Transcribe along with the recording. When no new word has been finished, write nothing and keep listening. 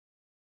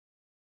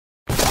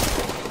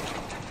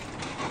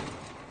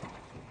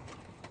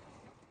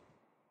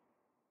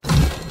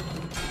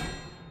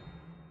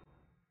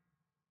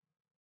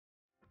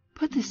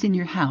Put this in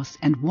your house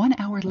and 1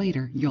 hour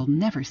later you'll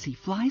never see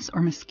flies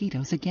or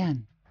mosquitoes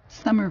again.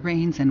 Summer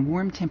rains and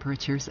warm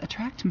temperatures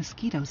attract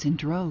mosquitoes in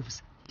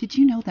droves. Did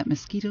you know that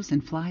mosquitoes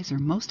and flies are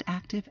most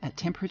active at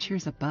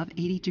temperatures above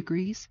 80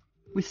 degrees?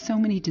 With so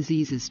many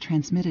diseases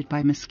transmitted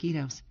by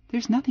mosquitoes,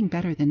 there's nothing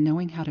better than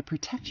knowing how to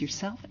protect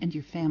yourself and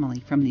your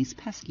family from these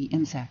pesky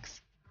insects.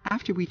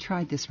 After we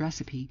tried this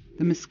recipe,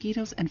 the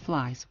mosquitoes and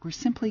flies were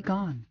simply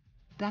gone.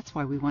 That's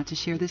why we want to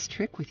share this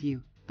trick with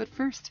you. But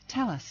first,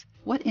 tell us,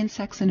 what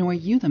insects annoy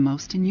you the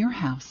most in your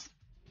house?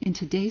 In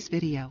today's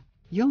video,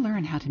 you'll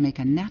learn how to make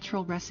a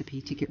natural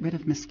recipe to get rid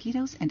of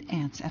mosquitoes and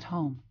ants at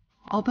home.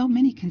 Although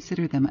many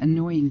consider them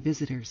annoying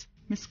visitors,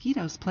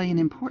 mosquitoes play an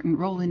important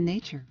role in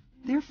nature.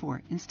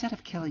 Therefore, instead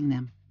of killing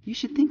them, you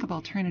should think of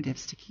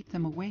alternatives to keep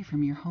them away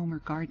from your home or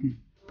garden.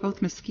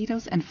 Both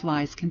mosquitoes and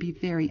flies can be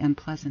very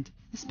unpleasant,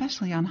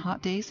 especially on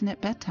hot days and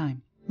at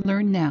bedtime.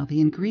 Learn now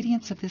the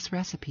ingredients of this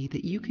recipe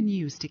that you can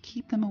use to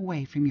keep them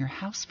away from your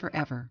house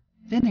forever.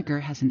 Vinegar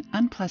has an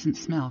unpleasant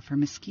smell for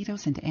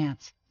mosquitoes and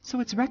ants, so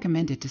it's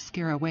recommended to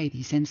scare away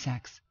these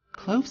insects.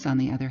 Cloves, on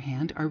the other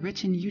hand, are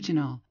rich in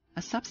eugenol,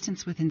 a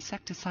substance with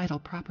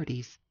insecticidal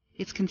properties.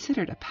 It's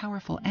considered a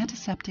powerful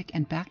antiseptic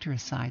and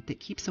bactericide that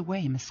keeps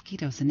away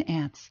mosquitoes and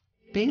ants.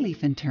 Bay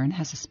leaf, in turn,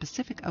 has a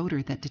specific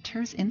odor that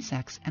deters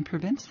insects and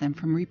prevents them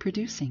from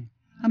reproducing.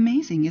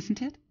 Amazing,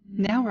 isn't it?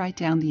 Now write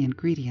down the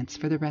ingredients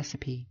for the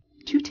recipe.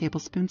 2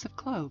 tablespoons of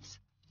cloves,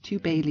 2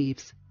 bay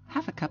leaves,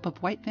 half a cup of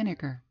white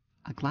vinegar,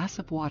 a glass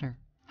of water.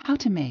 How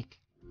to make.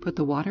 Put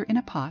the water in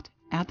a pot,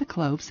 add the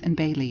cloves and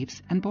bay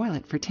leaves, and boil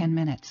it for 10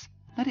 minutes.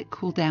 Let it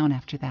cool down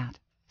after that.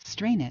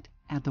 Strain it,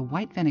 add the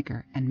white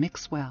vinegar, and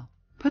mix well.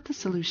 Put the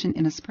solution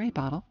in a spray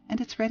bottle, and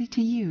it's ready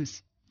to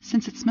use.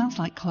 Since it smells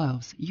like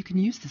cloves, you can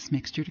use this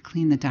mixture to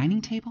clean the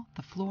dining table,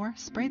 the floor,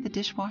 spray the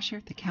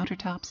dishwasher, the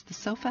countertops, the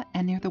sofa,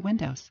 and near the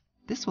windows.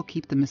 This will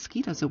keep the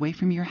mosquitoes away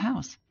from your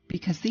house,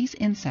 because these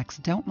insects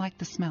don't like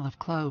the smell of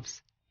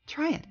cloves.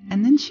 Try it,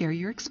 and then share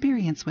your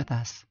experience with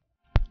us.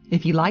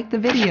 If you liked the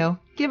video,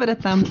 give it a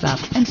thumbs up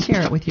and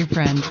share it with your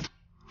friends.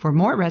 For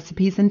more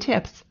recipes and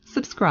tips,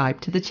 subscribe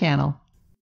to the channel.